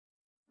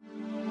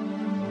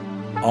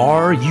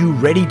Are you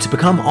ready to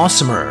become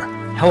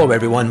awesomer? Hello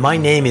everyone, my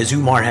name is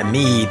Umar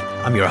Hamid.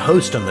 I'm your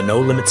host on the No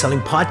Limit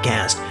Selling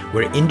podcast,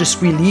 where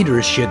industry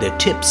leaders share their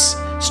tips,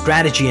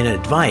 strategy, and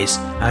advice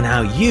on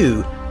how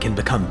you can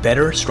become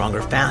better,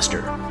 stronger,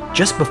 faster.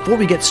 Just before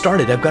we get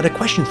started, I've got a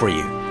question for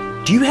you.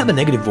 Do you have a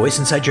negative voice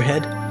inside your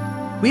head?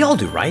 We all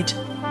do, right?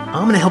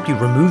 I'm going to help you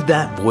remove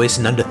that voice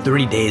in under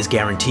 30 days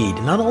guaranteed.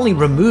 Not only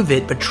remove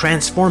it, but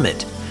transform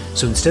it.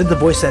 So instead of the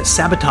voice that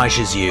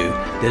sabotages you,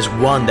 there's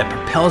one that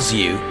propels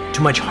you to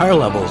much higher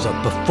levels of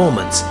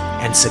performance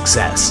and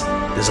success.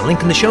 There's a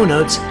link in the show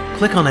notes.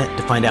 Click on it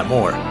to find out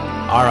more.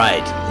 All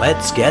right,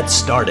 let's get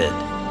started.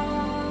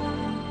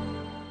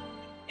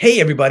 Hey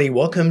everybody,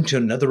 welcome to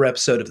another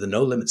episode of the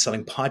No Limit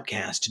Selling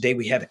podcast. Today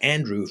we have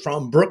Andrew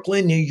from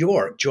Brooklyn, New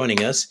York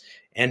joining us.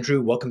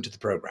 Andrew, welcome to the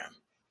program.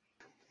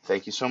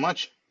 Thank you so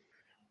much.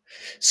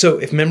 So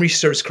if memory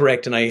serves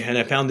correct, and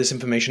I found this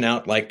information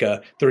out like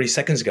 30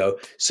 seconds ago,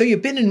 so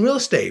you've been in real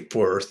estate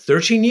for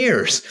 13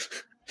 years.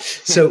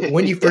 So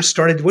when you first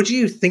started, what do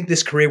you think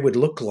this career would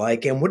look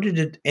like, and what did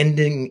it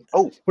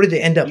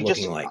end up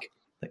looking like?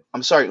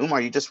 I'm sorry,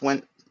 Umar, you just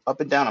went up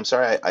and down. I'm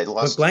sorry, I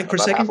lost blank for a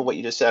second? half of what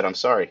you just said. I'm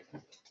sorry.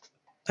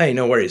 Hey,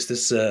 no worries.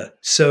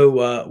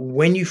 So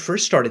when you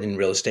first started in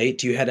real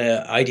estate, you had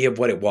an idea of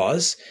what it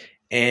was,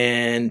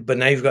 but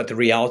now you've got the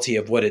reality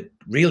of what it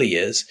really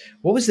is.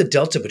 What was the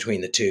delta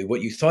between the two,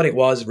 what you thought it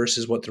was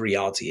versus what the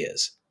reality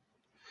is?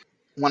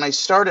 When I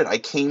started, I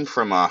came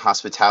from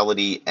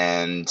hospitality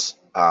and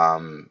a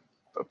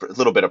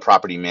little bit of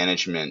property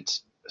management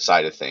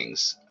side of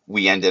things.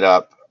 I ended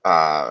up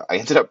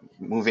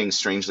moving,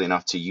 strangely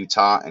enough, to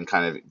Utah and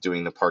kind of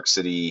doing the Park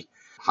City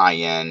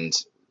high-end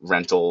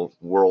rental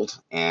world,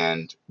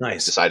 and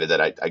decided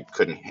that I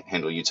couldn't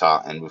handle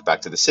Utah and moved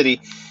back to the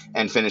city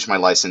and finished my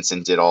license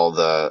and did all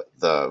the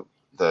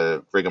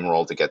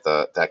rigmarole to get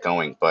that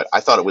going. But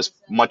I thought it was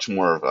much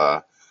more of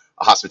a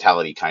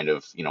hospitality kind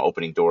of,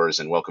 opening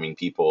doors and welcoming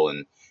people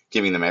and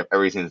giving them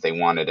everything that they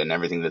wanted and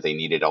everything that they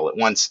needed all at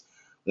once,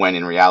 when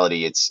in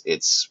reality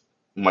it's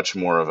much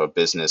more of a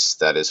business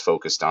that is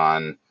focused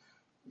on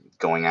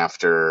going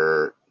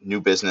after new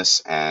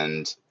business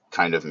and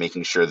kind of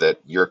making sure that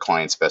your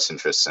client's best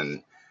interests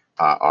and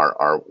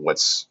are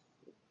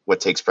what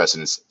takes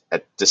precedence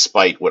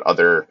despite what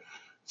other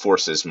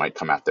forces might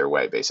come out their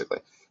way. Basically,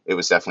 it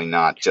was definitely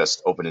not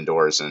just opening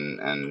doors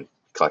and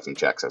collecting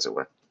checks, as it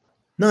were.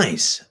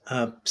 Nice.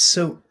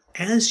 So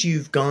as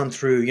you've gone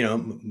through,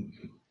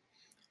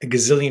 a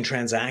gazillion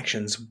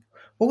transactions,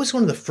 what was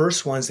one of the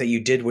first ones that you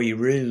did where you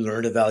really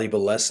learned a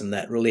valuable lesson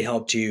that really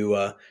helped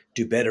you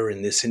do better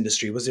in this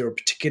industry? Was there a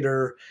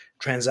particular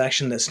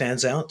transaction that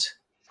stands out?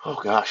 Oh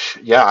gosh,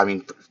 yeah. I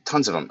mean,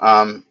 tons of them.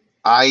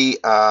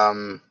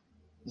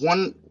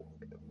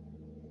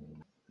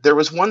 There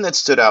was one that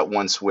stood out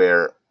once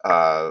where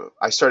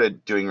I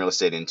started doing real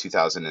estate in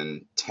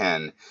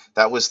 2010.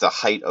 That was the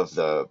height of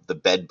the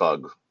bed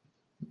bug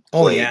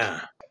plague. Oh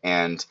yeah,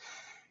 and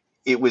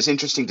it was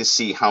interesting to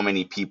see how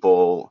many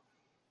people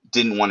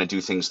didn't want to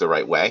do things the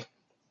right way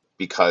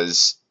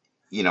because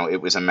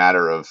it was a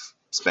matter of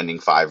spending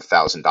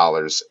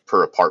 $5,000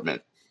 per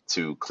apartment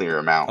to clear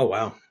them out. Oh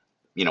wow.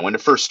 When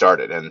it first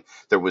started, and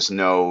there was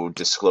no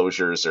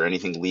disclosures or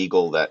anything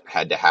legal that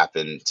had to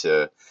happen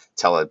to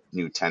tell a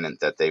new tenant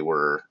that they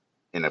were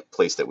in a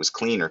place that was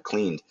clean or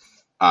cleaned.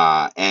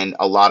 And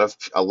a lot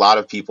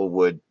of people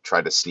would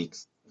try to sneak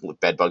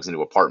bed bugs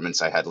into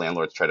apartments. I had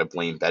landlords try to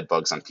blame bed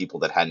bugs on people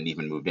that hadn't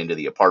even moved into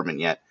the apartment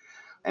yet.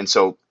 And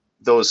so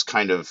those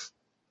kind of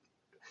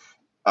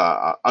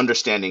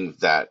understanding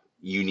that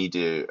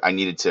I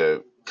needed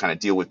to kind of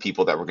deal with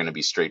people that were going to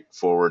be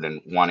straightforward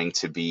and wanting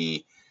to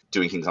be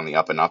doing things on the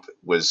up and up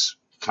was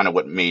kind of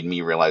what made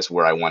me realize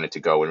where I wanted to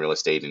go in real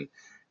estate and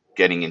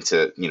getting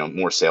into,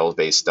 more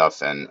sales-based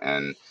stuff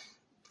and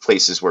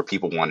places where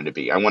people wanted to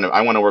be. I want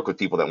to work with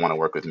people that want to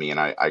work with me. And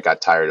I got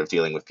tired of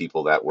dealing with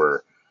people that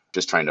were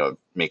just trying to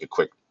make a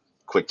quick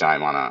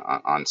dime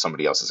on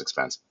somebody else's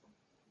expense.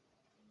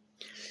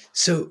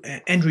 So,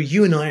 Andrew,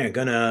 you and I are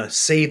going to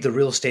save the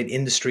real estate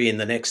industry in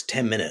the next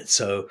 10 minutes.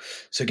 So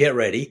get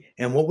ready.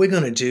 And what we're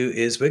going to do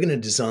is we're going to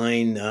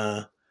design,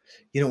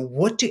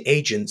 what do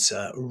agents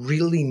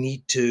really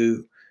need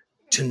to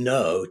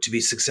know to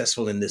be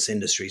successful in this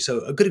industry?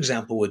 So a good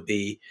example would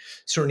be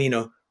certainly,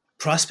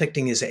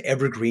 prospecting is an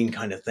evergreen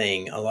kind of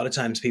thing. A lot of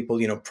times people,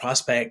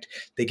 prospect,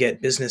 they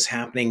get business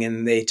happening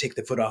and they take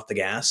the foot off the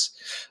gas.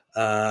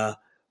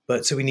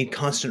 But so we need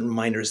constant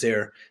reminders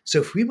there. So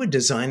if we were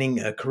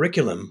designing a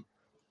curriculum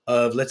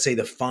of, let's say,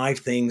 the 5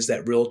 things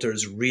that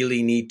realtors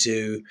really need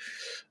to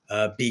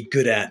be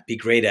good at, be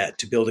great at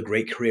to build a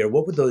great career,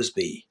 what would those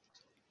be?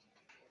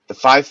 The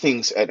 5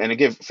 things, and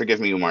again, forgive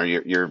me, Umar,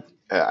 you're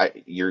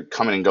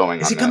coming and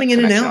going. Is he coming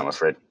in and out? I'm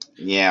afraid.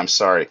 Yeah, I'm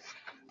sorry.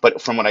 But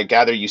from what I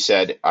gather, you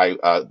said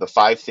the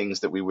 5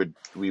 things that we would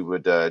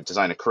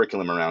design a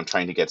curriculum around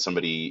trying to get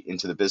somebody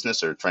into the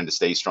business or trying to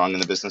stay strong in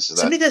the business.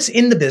 Somebody that's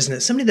in the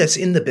business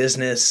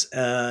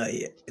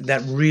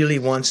that really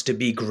wants to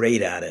be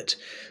great at it.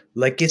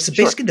 Like it's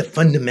Sure. basically the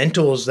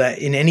fundamentals that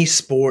in any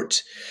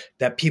sport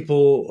that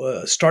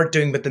people start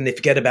doing, but then they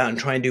forget about and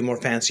try and do more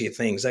fancier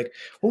things. Like,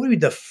 what would be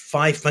the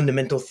five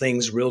fundamental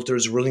things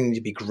realtors really need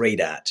to be great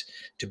at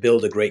to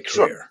build a great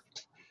Sure. career?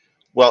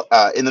 Well,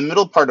 in the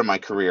middle part of my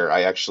career,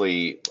 I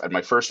actually, at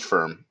my first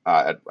firm,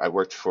 I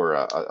worked for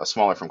a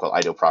smaller firm called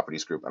Ideal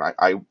Properties Group, and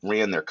I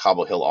ran their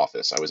Cobble Hill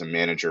office. I was a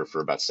manager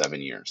for about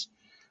 7 years,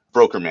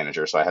 broker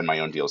manager, so I had my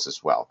own deals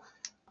as well.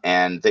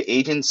 And the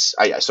agents,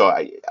 I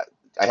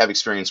have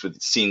experience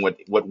with seeing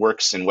what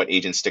works and what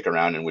agents stick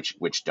around and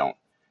which don't.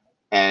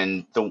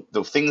 And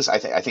the things I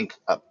think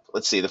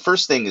let's see, the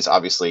first thing is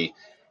obviously,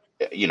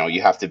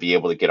 you have to be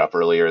able to get up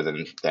earlier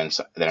than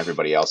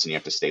everybody else, and you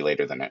have to stay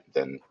later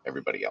than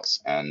everybody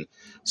else. And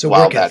So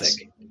while work that's,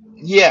 ethic.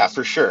 yeah,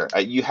 for sure,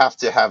 you have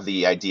to have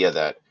the idea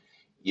that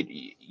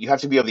you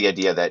have to be of the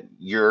idea that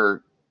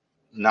you're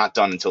not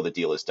done until the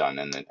deal is done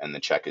and the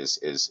check is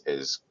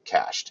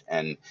cashed.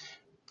 And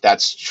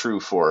that's true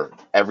for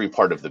every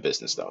part of the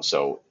business, though.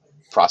 So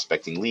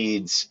prospecting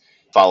leads,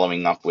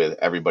 following up with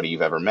everybody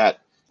you've ever met,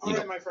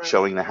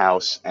 showing the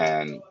house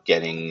and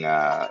getting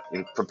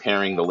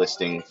preparing the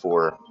listing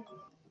for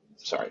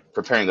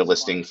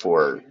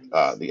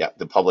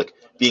the public.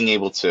 Being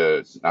able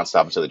to not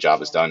stop until the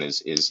job is done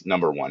is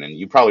number one, and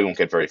you probably won't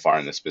get very far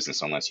in this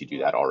business unless you do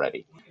that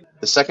already.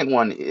 The second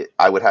one,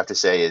 I would have to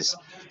say, is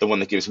the one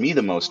that gives me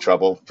the most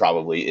trouble.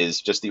 Probably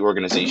is just the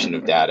organization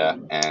of data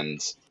and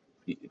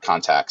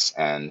contacts,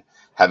 and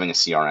having a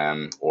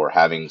CRM or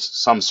having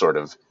some sort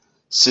of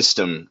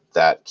system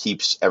that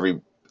keeps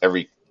every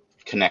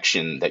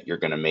connection that you're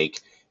going to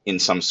make in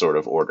some sort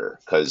of order.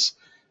 Because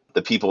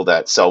the people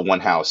that sell one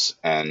house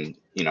and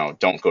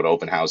don't go to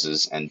open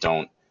houses and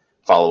don't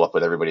follow up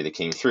with everybody that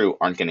came through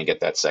aren't going to get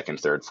that second,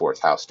 third, fourth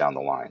house down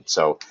the line.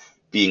 So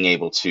being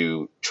able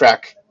to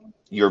track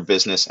your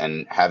business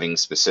and having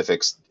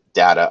specifics,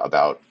 data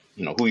about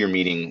who you're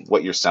meeting,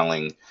 what you're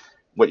selling,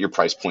 what your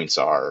price points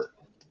are,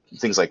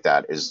 things like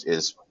that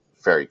is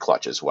very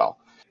clutch as well.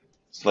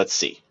 So let's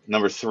see.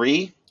 Number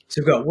three.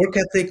 So we've got work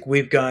ethic,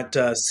 we've got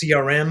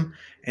CRM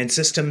and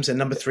systems, and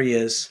number three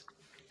is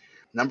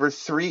Number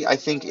three, I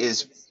think,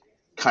 is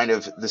kind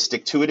of the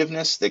stick to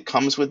itiveness that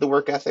comes with the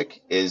work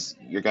ethic. Is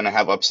you're going to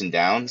have ups and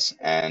downs,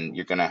 and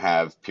you're going to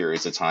have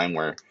periods of time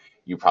where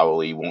you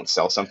probably won't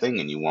sell something,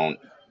 and you won't,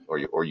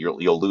 or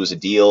you'll lose a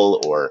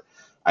deal, or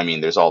I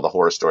mean, there's all the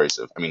horror stories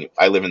of. I mean,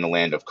 I live in the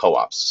land of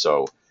co-ops,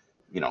 so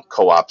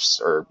co-ops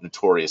are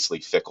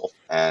notoriously fickle,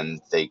 and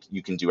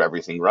you can do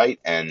everything right,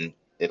 and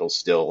it'll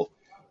still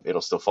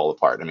fall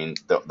apart. I mean,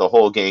 the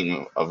whole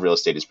game of real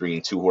estate is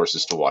bringing two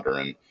horses to water,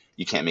 and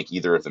you can't make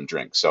either of them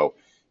drink. So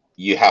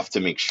you have to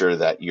make sure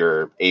that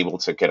you're able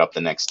to get up the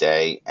next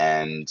day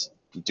and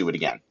do it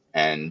again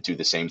and do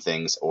the same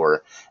things,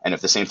 and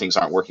if the same things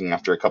aren't working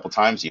after a couple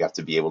times, you have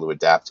to be able to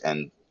adapt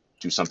and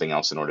do something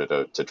else in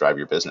order to drive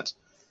your business.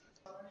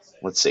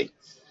 Let's see.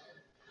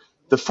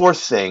 The fourth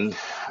thing,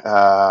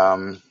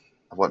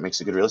 what makes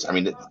a good realist? I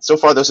mean, so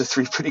far those are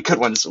three pretty good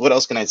ones. What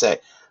else can I say?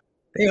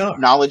 they are.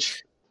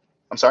 Knowledge.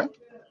 I'm sorry.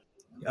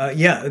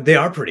 Yeah, they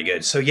are pretty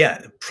good. So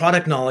yeah,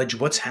 product knowledge,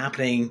 what's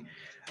happening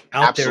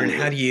out there, and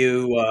how Absolutely. do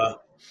you?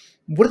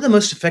 What are the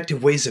most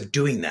effective ways of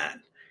doing that?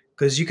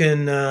 Because you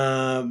can.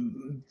 There's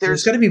got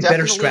There's to be better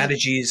definitely,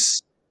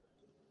 strategies.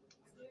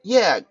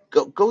 yeah,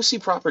 go see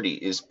property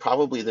is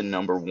probably the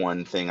number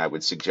one thing I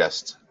would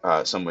suggest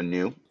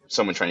someone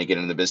trying to get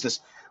into the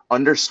business.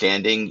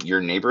 Understanding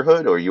your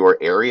neighborhood or your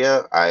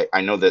area.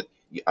 I know that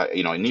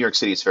in New York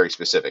City it's very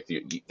specific.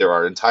 There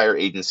are entire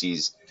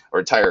agencies or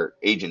entire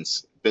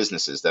agents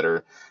businesses that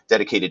are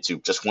dedicated to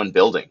just one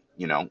building.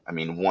 I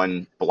mean,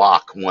 one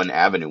block, one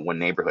avenue, one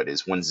neighborhood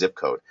is one zip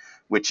code,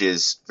 which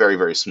is very,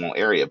 very small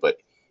area. But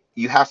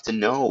you have to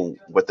know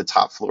what the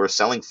top floor is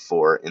selling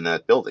for in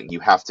that building. You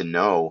have to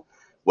know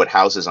what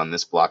houses on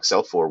this block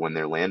sell for when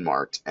they're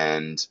landmarked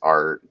and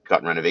are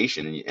gut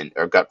renovation and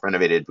or gut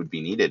renovated would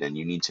be needed. And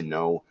you need to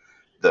know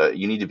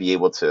you need to be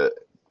able to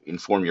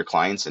inform your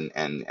clients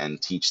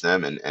and teach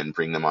them and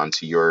bring them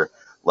onto your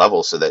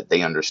level so that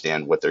they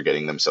understand what they're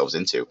getting themselves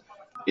into.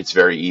 It's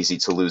very easy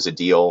to lose a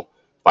deal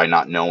by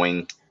not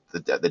knowing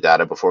the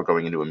data before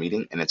going into a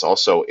meeting. And it's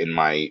also, in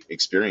my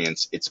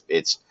experience,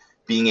 it's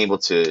being able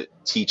to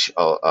teach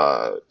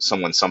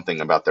someone something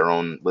about their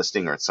own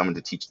listing, or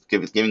someone to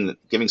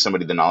giving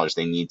somebody the knowledge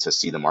they need to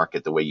see the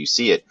market the way you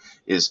see it,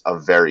 is a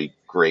very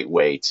great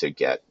way to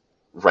get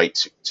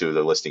right to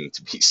the listing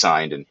to be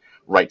signed and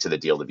right to the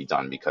deal to be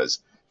done, because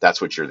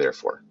that's what you're there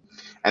for.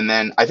 And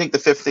then I think the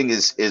fifth thing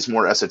is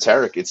more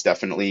esoteric. It's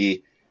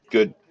definitely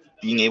good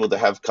being able to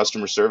have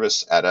customer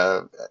service at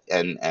a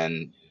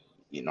and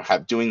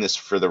have doing this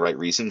for the right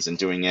reasons and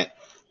doing it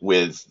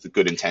with the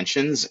good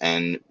intentions,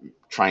 and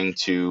trying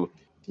to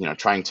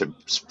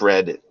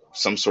spread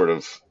some sort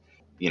of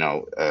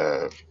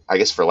I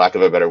guess, for lack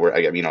of a better word,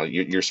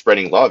 you're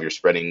spreading love. You're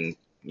spreading.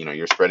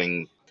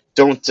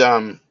 Don't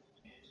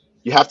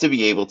You have to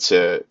be able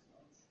to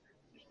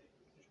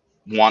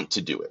want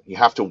to do it. You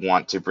have to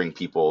want to bring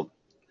people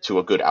to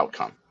a good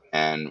outcome.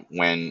 And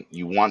when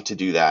you want to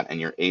do that and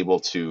you're able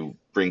to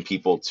bring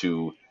people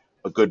to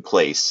a good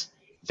place,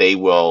 they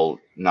will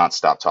not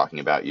stop talking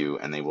about you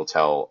and they will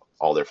tell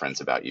all their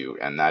friends about you.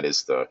 And that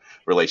is the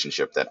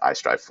relationship that I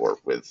strive for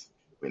with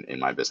in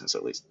my business,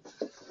 at least.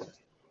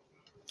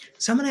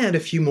 So I'm going to add a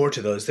few more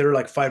to those. There are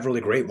like 5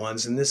 really great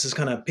ones, and this is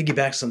kind of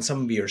piggybacks on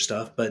some of your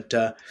stuff, but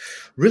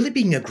really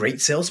being a great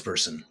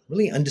salesperson,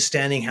 really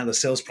understanding how the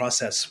sales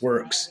process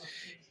works,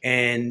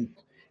 and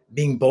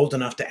being bold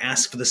enough to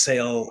ask for the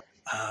sale,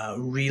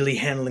 really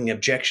handling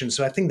objections.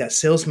 So I think that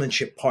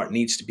salesmanship part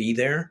needs to be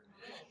there,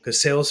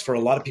 because sales for a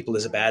lot of people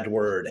is a bad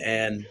word,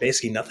 and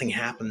basically nothing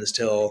happens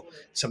till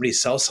somebody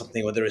sells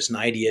something, whether it's an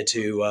idea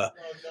to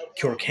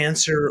cure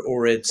cancer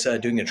or it's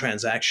doing a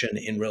transaction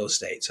in real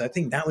estate. So I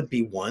think that would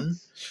be one.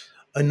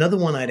 Another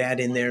one I'd add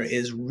in there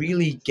is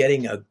really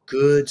getting a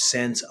good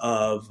sense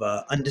of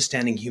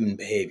understanding human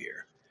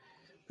behavior,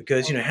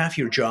 because half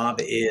your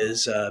job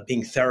is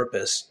being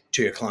therapist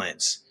to your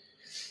clients,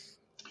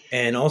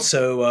 and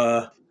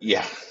also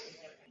Yeah.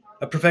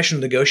 a professional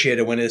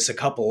negotiator when it's a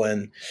couple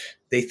and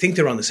they think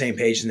they're on the same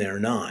page and they're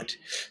not.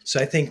 So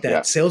I think Yeah.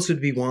 that sales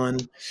would be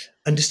one,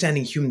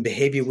 understanding human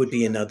behavior would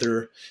be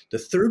another. The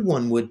third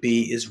one would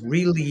be is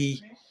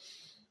really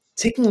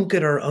taking a look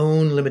at our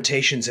own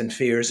limitations and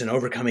fears and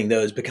overcoming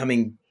those,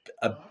 becoming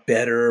a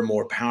better,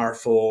 more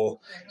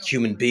powerful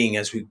human being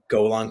as we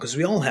go along, because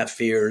we all have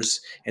fears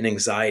and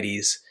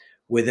anxieties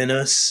within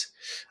us.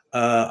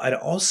 I'd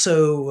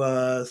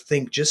also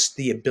think just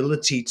the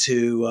ability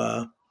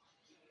to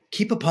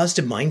keep a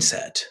positive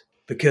mindset,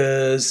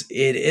 because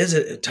it is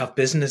a tough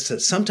business that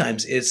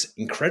sometimes is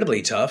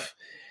incredibly tough.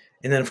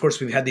 And then, of course,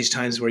 we've had these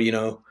times where,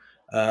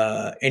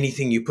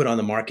 anything you put on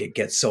the market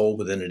gets sold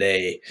within a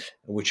day,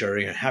 which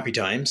are happy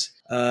times.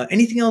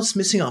 Anything else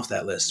missing off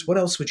that list? What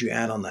else would you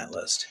add on that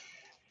list?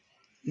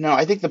 No,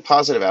 I think the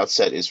positive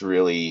outset is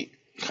really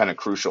kind of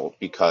crucial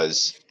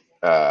because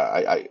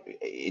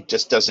it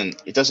just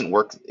doesn't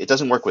work. It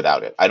doesn't work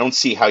without it. I don't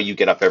see how you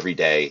get up every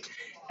day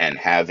and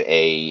have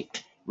a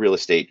real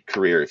estate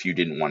career if you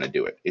didn't want to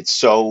do it. It's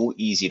so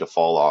easy to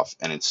fall off,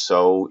 and it's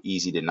so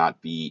easy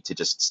to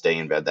just stay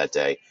in bed that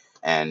day.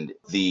 And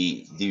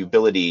the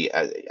ability,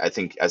 I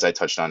think, as I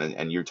touched on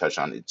and you touched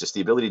on, just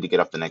the ability to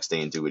get up the next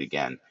day and do it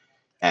again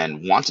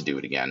and want to do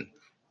it again.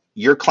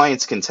 Your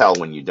clients can tell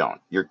when you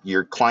don't.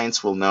 Your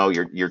clients will know.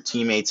 Your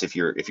teammates, if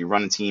you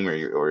run a team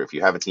or if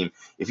you have a team,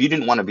 if you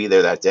didn't want to be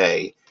there that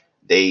day,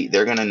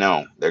 they're gonna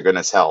know. They're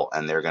gonna tell,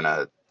 and they're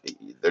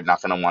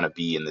not gonna want to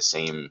be in the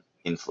same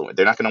influence.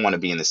 They're not gonna want to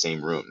be in the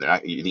same room.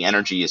 The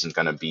energy isn't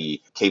gonna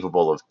be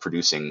capable of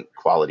producing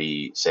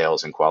quality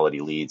sales and quality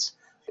leads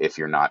if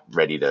you're not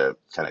ready to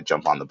kind of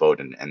jump on the boat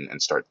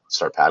and start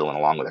paddling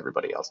along with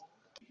everybody else.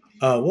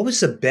 What was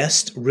the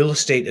best real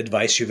estate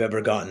advice you've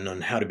ever gotten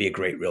on how to be a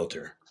great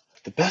realtor?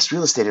 The best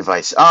real estate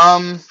advice.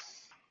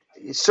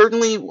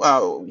 Certainly,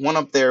 one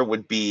up there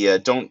would be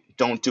don't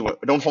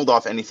hold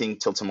off anything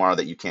till tomorrow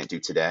that you can't do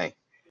today.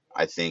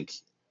 I think,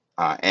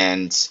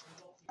 and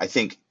I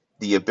think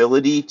the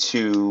ability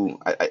to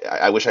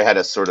I wish I had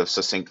a sort of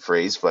succinct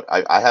phrase, but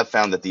I have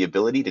found that the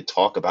ability to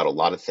talk about a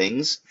lot of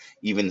things,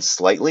 even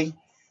slightly,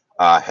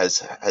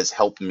 has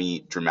helped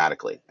me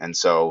dramatically. And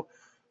so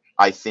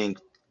I think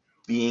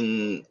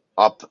being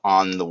up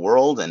on the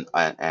world and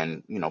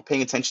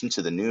paying attention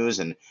to the news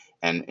and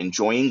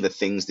enjoying the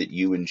things that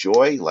you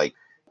enjoy, like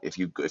if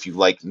you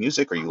like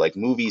music or you like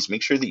movies,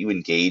 make sure that you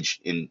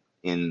engage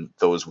in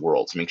those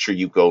worlds. Make sure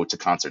you go to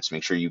concerts,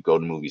 make sure you go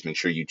to movies, make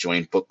sure you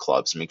join book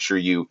clubs, make sure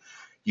you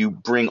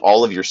bring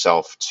all of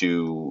yourself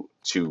to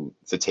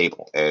the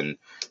table. And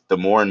the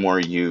more and more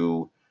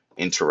you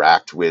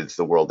interact with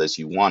the world as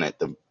you want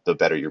it, the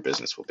better your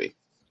business will be.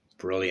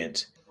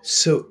 Brilliant.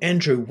 So,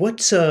 Andrew,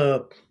 what's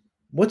a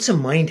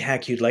mind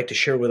hack you'd like to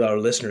share with our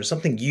listeners?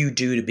 Something you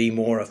do to be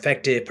more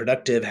effective,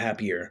 productive,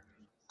 happier?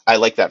 I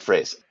like that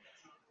phrase.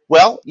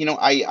 Well,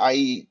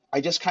 I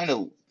just kind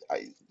of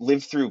I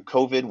lived through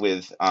COVID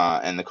with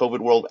and the COVID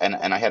world, and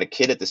I had a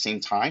kid at the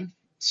same time.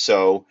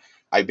 So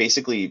I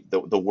basically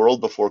the world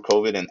before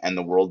COVID and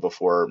the world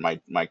before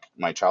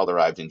my child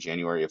arrived in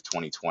January of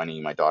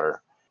 2020. My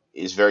daughter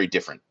is very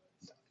different.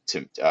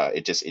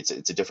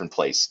 It's a different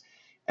place,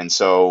 and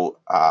so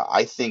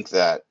I think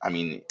that, I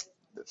mean,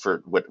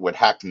 for what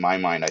hacked my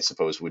mind, I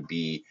suppose, would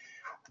be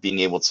being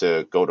able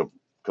to go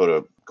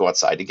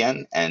outside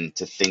again and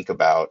to think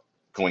about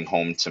going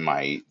home to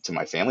my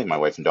family, my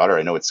wife and daughter.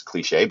 I know it's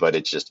cliche, but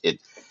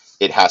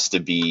it has to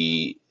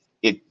be.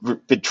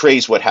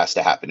 Betrays what has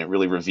to happen. It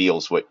really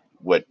reveals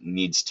what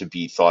needs to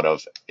be thought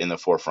of in the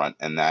forefront,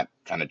 and that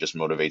kind of just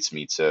motivates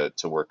me to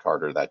work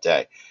harder that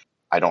day.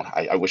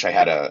 I wish I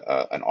had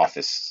an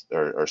office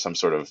or some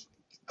sort of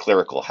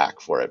clerical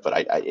hack for it,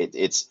 but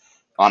it's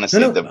honestly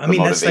No, the I mean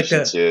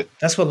motivation to.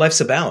 that's what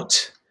life's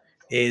about.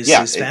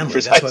 Yeah, Is family.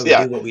 That's why precise. we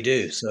Yeah. do what we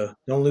do. So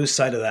don't lose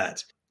sight of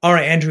that. All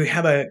right, Andrew,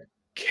 have a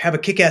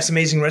kick-ass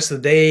amazing rest of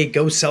the day.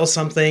 Go sell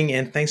something,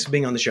 and thanks for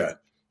being on the show.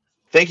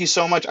 Thank you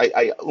so much.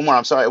 Umar,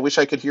 I'm sorry. I wish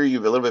I could hear you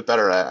a little bit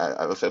better.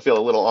 I feel a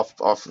little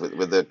off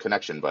with the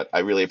connection, but I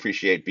really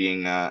appreciate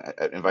being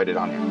invited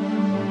on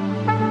here.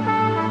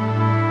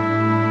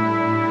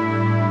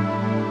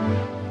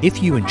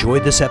 If you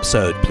enjoyed this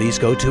episode, please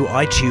go to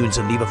iTunes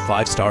and leave a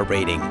 5-star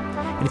rating.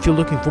 And if you're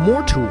looking for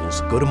more tools,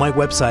 go to my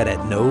website at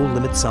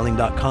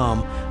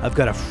nolimitselling.com. I've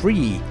got a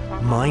free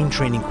mind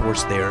training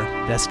course there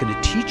that's going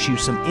to teach you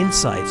some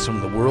insights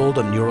from the world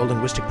of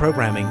neuro-linguistic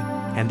programming,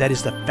 and that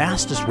is the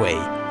fastest way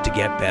to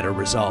get better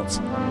results.